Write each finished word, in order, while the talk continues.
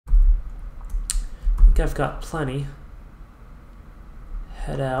I've got plenty.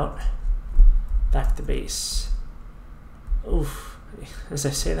 Head out. Back to base. Oof. As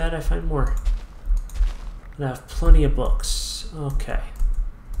I say that, I find more. And I have plenty of books. Okay.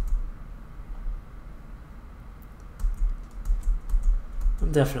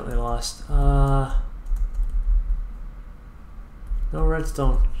 I'm definitely lost. No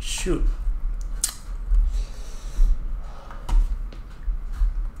redstone. Shoot.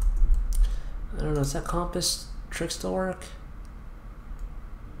 I don't know, does that compass trick still work?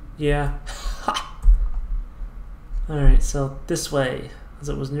 Yeah. Alright, so this way, as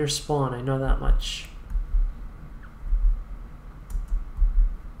it was near spawn, I know that much.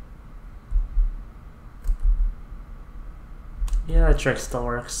 Yeah, that trick still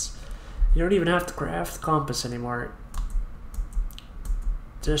works. You don't even have to craft the compass anymore.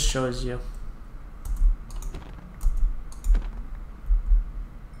 It just shows you.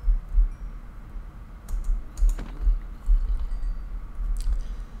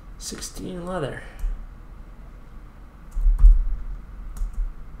 $16 leather.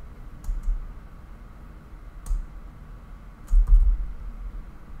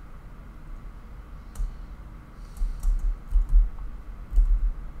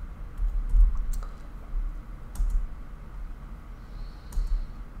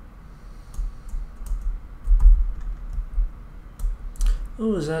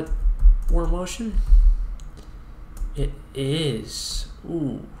 Oh, is that War Motion? It is.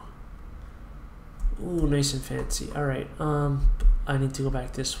 Ooh. Ooh, nice and fancy. Alright, I need to go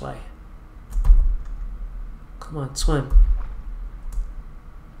back this way. Come on, swim.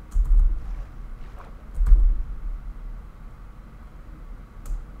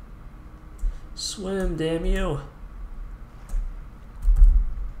 Swim, damn you.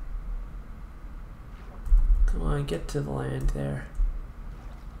 Come on, get to the land there.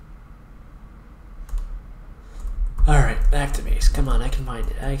 Alright, back to base. Come on, I can find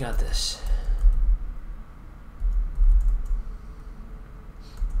it. I got this.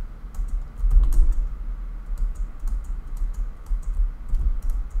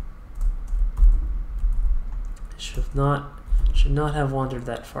 Should not have wandered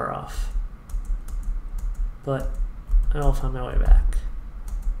that far off. But I will find my way back.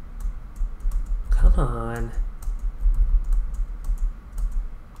 Come on.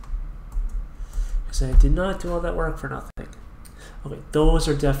 Because I did not do all that work for nothing. Okay, those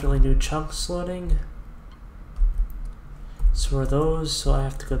are definitely new chunks loading. So are those, so I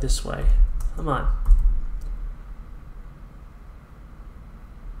have to go this way. Come on.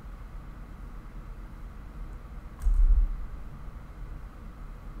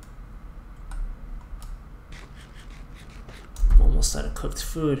 I'm almost out of cooked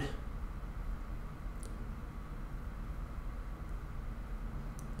food.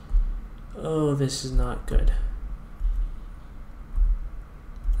 Oh, this is not good.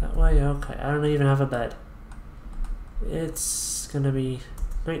 That way? Okay. I don't even have a bed. It's gonna be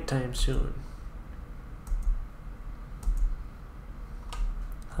nighttime soon.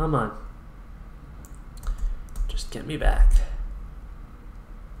 Come on. Just get me back.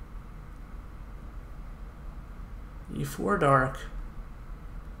 E4 dark.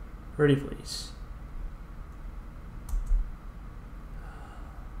 Pretty please.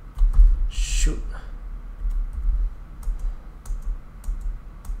 Shoot.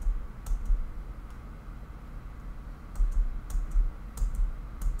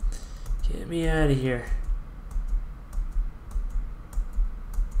 Get me out of here.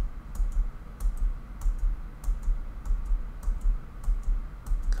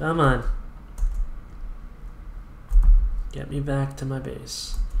 Come on. Get me back to my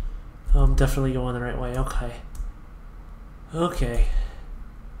base. Oh, I'm definitely going the right way. Okay. Okay.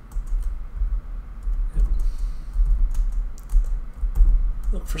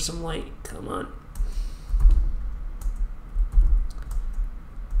 Look for some light. Come on.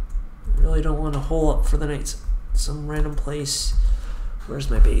 I really don't want to hole up for the night. Some random place. Where's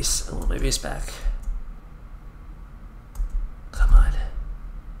my base? I want my base back. Come on.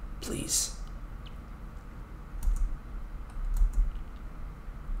 Please.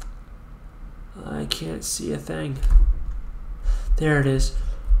 I can't see a thing. There it is.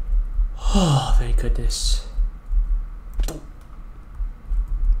 Oh, thank goodness.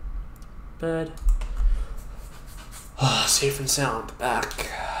 Bed. Oh, safe and sound. Back.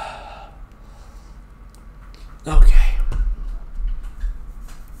 Okay.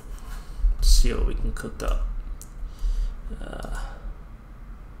 Let's see what we can cook up.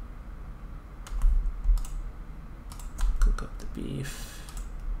 Cook up the beef.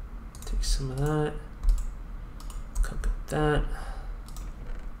 Take some of that. Cook up that.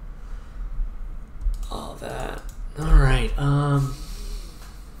 that. Alright, oh,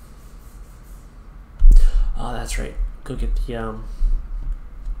 that's right. Go get the,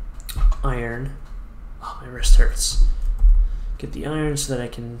 iron. Oh, my wrist hurts. Get the iron so that I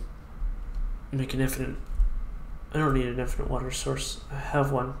can make an infinite... I don't need an infinite water source. I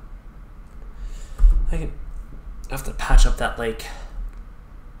have one. I have to patch up that lake.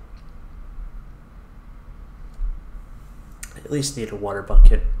 I at least need a water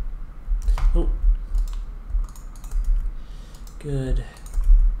bucket. Oh. Good.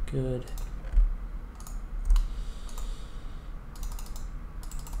 Good.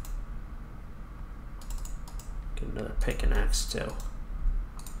 Get another pick and axe too.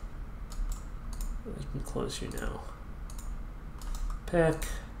 I can close you now. Pick.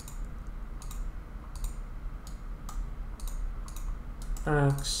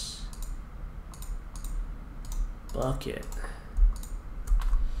 Axe. Bucket.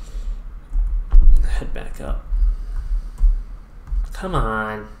 Head back up. Come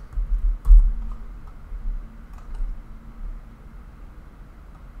on.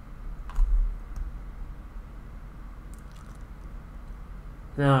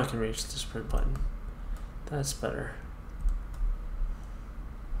 Now I can reach the sprint button. That's better.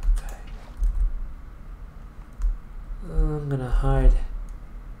 Okay. I'm gonna hide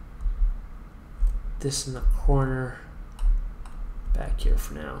this in the corner back here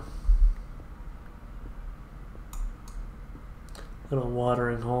for now. Little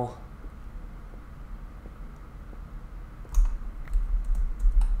watering hole.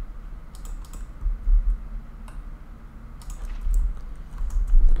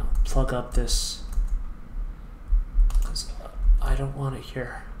 Then I'll plug up this because I don't want it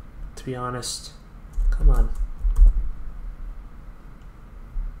here, to be honest. Come on.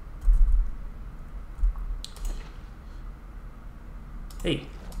 Hey.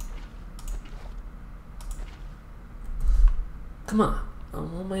 Come on. I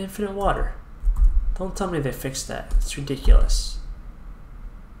want my infinite water. Don't tell me they fixed that. It's ridiculous.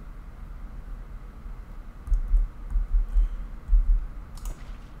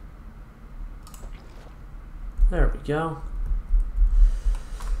 There we go.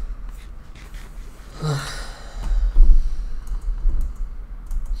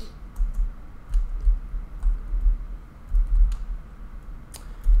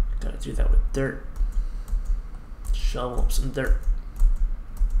 Gotta do that with dirt. Shovel up some dirt.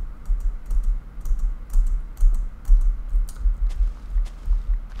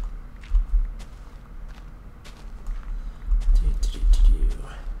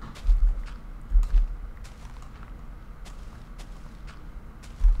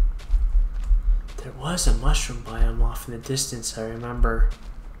 There was a mushroom biome off in the distance, I remember.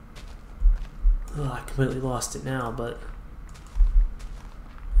 Oh, I completely lost it now, but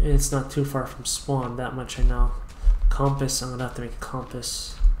it's not too far from spawn, that much I know. Compass, I'm gonna have to make a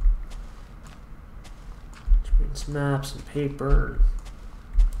compass. Which means maps and paper.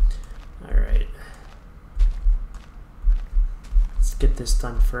 Alright. Let's get this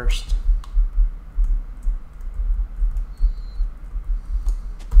done first.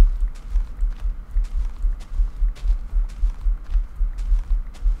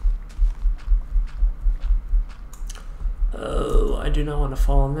 Oh, I do not want to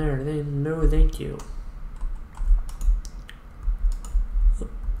fall in there. No, thank you.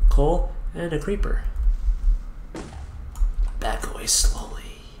 Coal and a creeper. Back away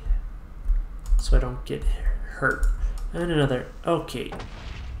slowly so I don't get hurt. And another. Okay.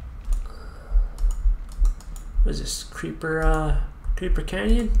 What is this? Creeper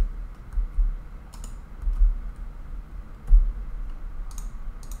Canyon?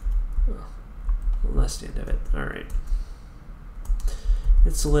 Oh, well, that's the end of it. Alright.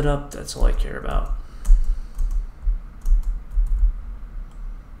 It's lit up, that's all I care about.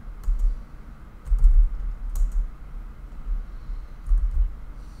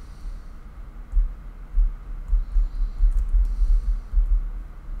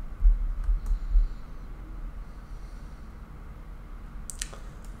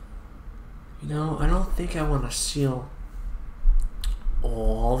 You know, I don't think I want to seal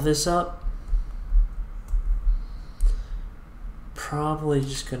all this up. Probably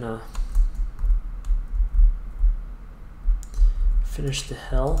just gonna finish the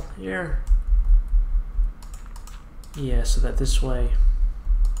hill here. Yeah, so that this way,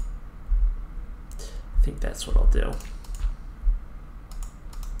 I think that's what I'll do.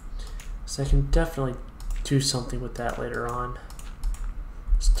 So I can definitely do something with that later on.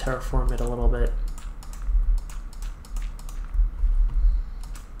 Just terraform it a little bit.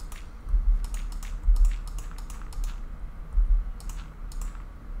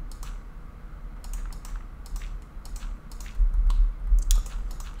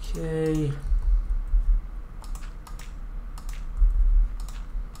 Okay.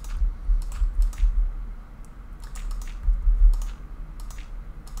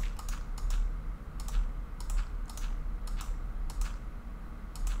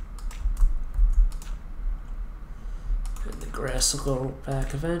 And the grass will go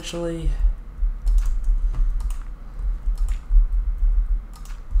back eventually.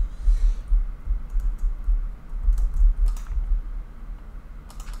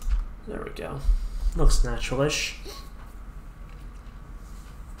 There we go. Looks natural-ish.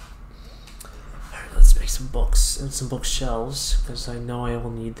 Alright, let's make some books and some bookshelves, because I know I will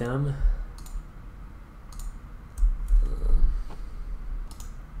need them.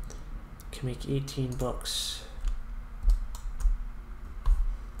 Can make 18 books.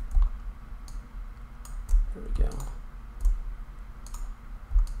 There we go.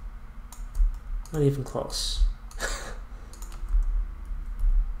 Not even close.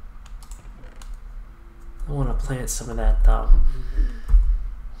 I want to plant some of that though.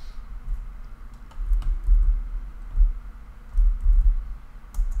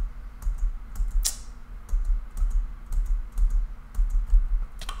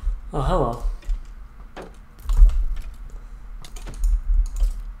 Oh, hello.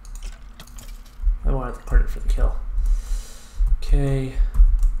 I wanted the credit for the kill. Okay.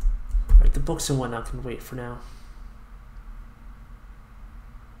 Alright, the books and whatnot can wait for now.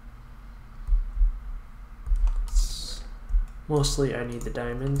 Mostly I need the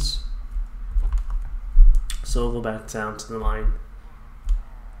diamonds. So we'll go back down to the line.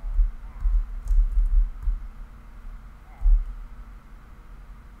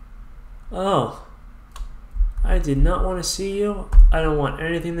 Oh. I did not want to see you. I don't want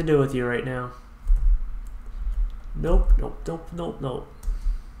anything to do with you right now. Nope, nope, nope, nope, nope.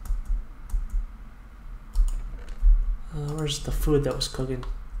 Where's the food that was cooking?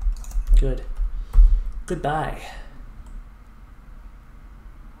 Good. Goodbye.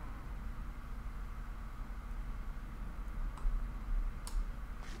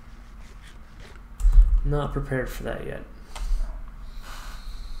 Not prepared for that yet.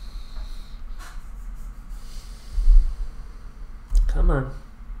 Come on.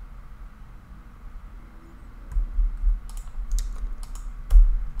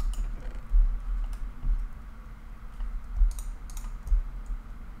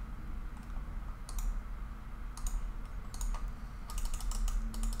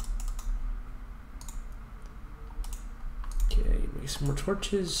 Okay, make some more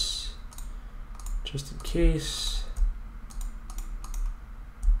torches. Just in case.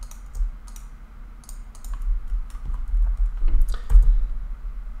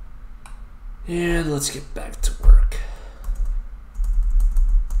 And let's get back to work.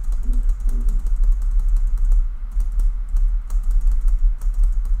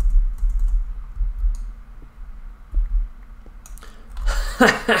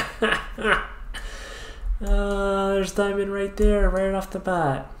 There's diamond right there, right off the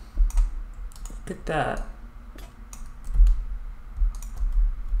bat. Look at that.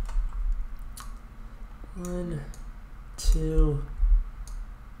 One, two.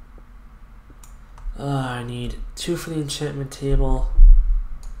 I need 2 for the enchantment table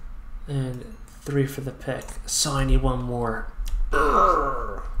and 3 for the pick. So I need 1 more.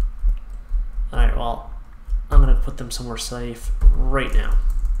 Alright, well, I'm gonna put them somewhere safe right now.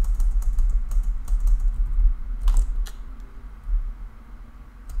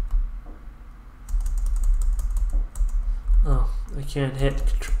 Oh, I can't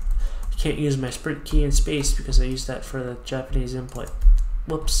use my sprint key in space because I used that for the Japanese input.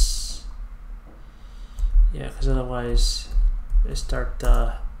 Whoops. Yeah, because otherwise I start,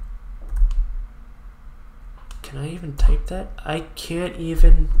 can I even type that? I can't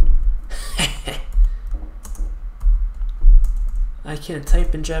even, I can't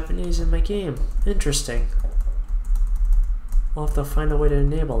type in Japanese in my game. Interesting. I'll have to find a way to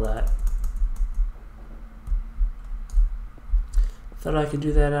enable that. Thought I could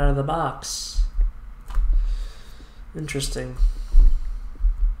do that out of the box. Interesting.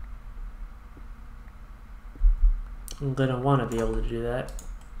 I'm gonna want to be able to do that.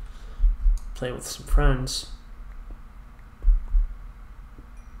 Play with some friends.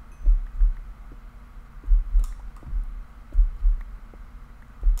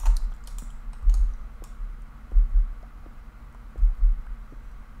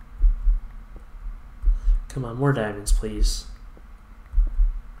 Come on, more diamonds, please.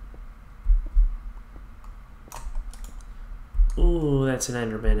 Ooh, that's an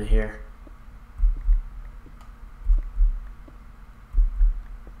Enderman in here.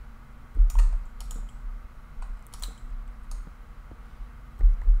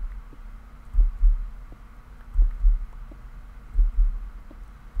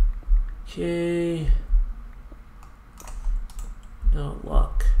 Okay. No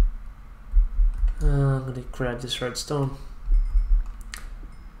luck. I'm gonna grab this redstone.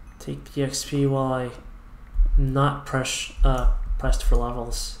 Take the XP while I'm not pressed for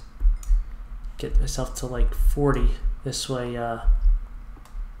levels. Get myself to like 40. This way I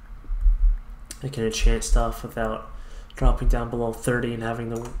can enchant stuff without dropping down below 30 and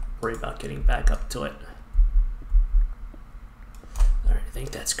having to worry about getting back up to it. Alright, I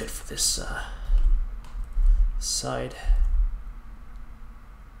think that's good for this side.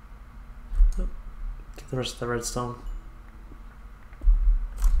 Get the rest of the redstone.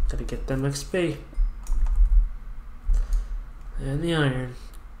 Gotta get them XP. And the iron.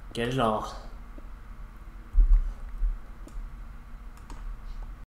 Get it all.